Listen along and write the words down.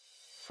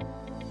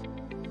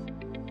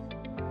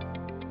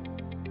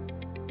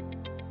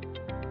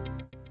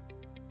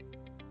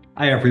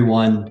Hi,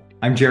 everyone.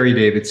 I'm Jerry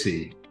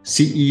Davidsey,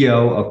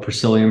 CEO of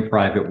Persilium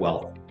Private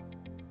Wealth.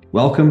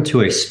 Welcome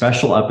to a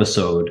special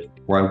episode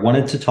where I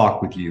wanted to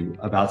talk with you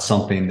about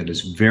something that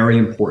is very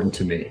important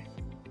to me,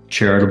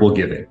 charitable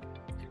giving.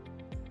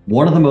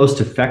 One of the most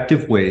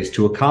effective ways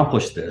to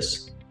accomplish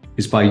this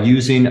is by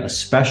using a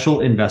special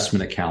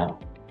investment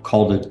account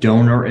called a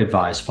donor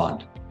advised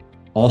fund,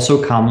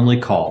 also commonly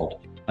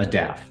called a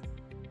DAF.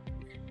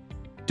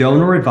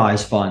 Donor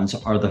advised funds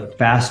are the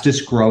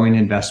fastest growing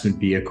investment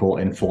vehicle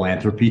in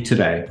philanthropy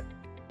today,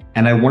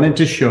 and I wanted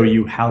to show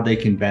you how they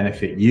can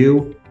benefit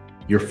you,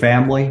 your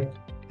family,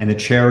 and the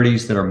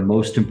charities that are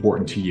most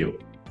important to you.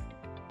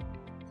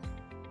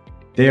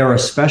 They are a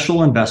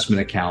special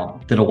investment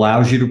account that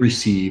allows you to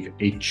receive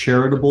a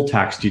charitable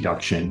tax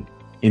deduction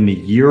in the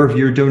year of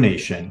your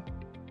donation,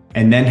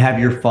 and then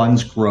have your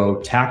funds grow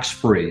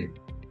tax-free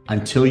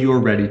until you are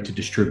ready to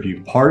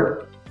distribute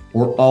part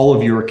or all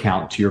of your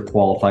account to your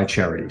qualified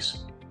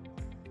charities.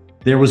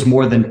 There was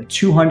more than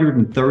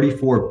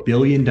 $234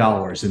 billion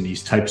in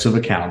these types of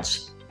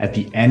accounts at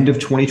the end of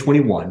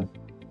 2021,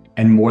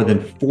 and more than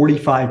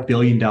 $45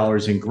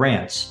 billion in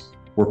grants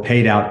were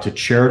paid out to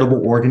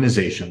charitable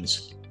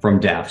organizations from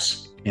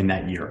DAFs in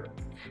that year.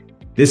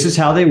 This is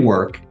how they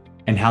work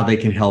and how they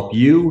can help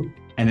you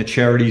and the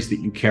charities that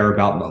you care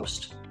about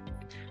most.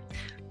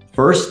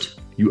 First,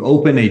 you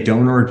open a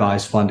donor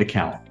advised fund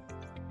account.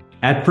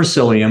 At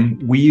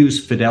Persilium, we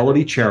use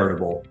Fidelity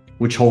Charitable,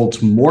 which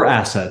holds more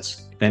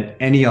assets than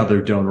any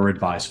other donor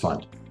advised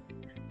fund.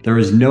 There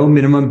is no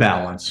minimum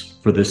balance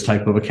for this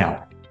type of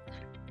account.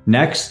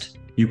 Next,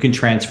 you can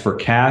transfer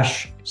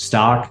cash,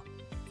 stock,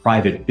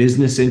 private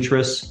business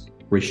interests,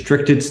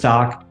 restricted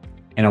stock,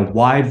 and a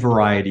wide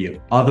variety of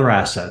other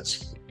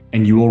assets,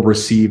 and you will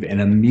receive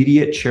an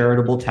immediate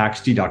charitable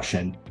tax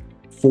deduction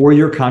for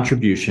your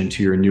contribution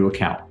to your new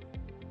account.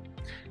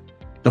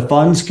 The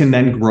funds can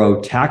then grow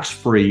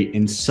tax-free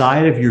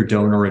inside of your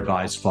donor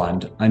advised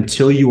fund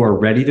until you are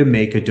ready to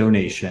make a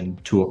donation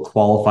to a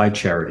qualified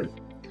charity.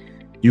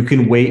 You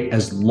can wait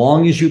as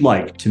long as you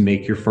like to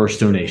make your first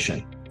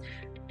donation.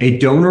 A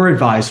donor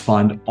advised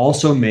fund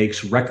also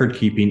makes record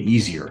keeping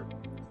easier.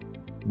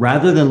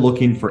 Rather than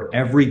looking for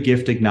every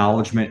gift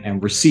acknowledgement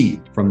and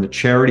receipt from the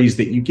charities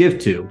that you give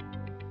to,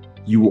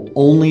 you will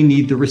only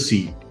need the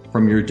receipt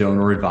from your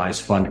donor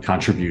advised fund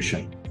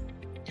contribution.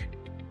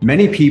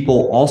 Many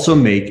people also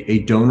make a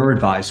donor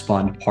advised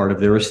fund part of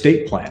their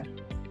estate plan.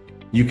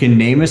 You can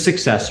name a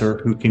successor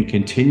who can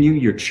continue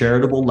your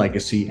charitable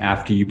legacy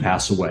after you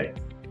pass away.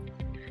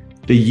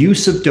 The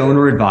use of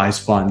donor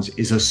advised funds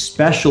is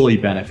especially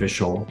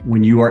beneficial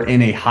when you are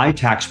in a high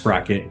tax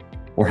bracket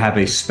or have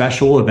a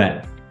special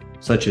event,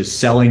 such as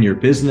selling your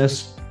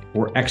business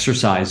or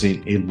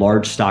exercising a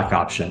large stock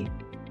option,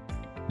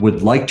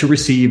 would like to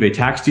receive a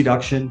tax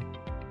deduction,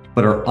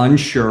 but are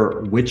unsure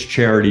which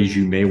charities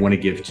you may want to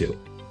give to.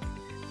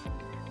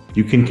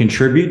 You can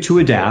contribute to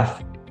a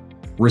DAF,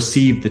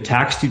 receive the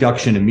tax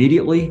deduction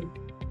immediately,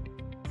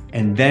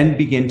 and then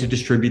begin to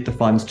distribute the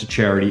funds to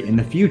charity in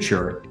the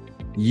future,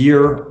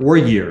 year or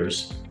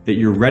years that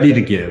you're ready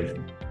to give,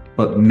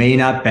 but may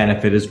not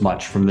benefit as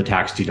much from the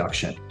tax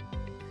deduction.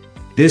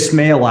 This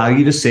may allow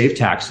you to save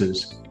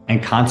taxes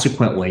and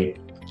consequently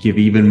give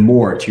even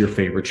more to your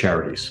favorite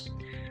charities.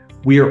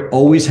 We are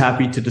always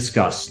happy to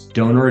discuss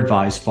donor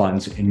advised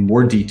funds in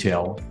more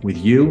detail with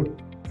you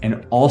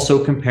and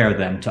also compare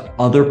them to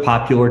other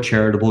popular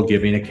charitable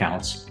giving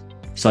accounts,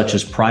 such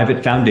as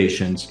private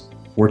foundations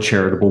or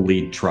charitable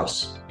lead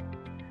trusts.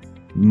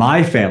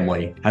 My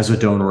family has a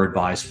donor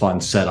advised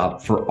fund set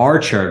up for our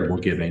charitable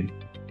giving,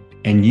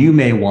 and you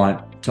may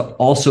want to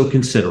also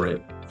consider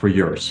it for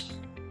yours.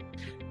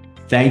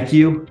 Thank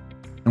you,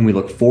 and we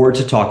look forward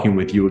to talking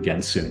with you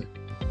again soon.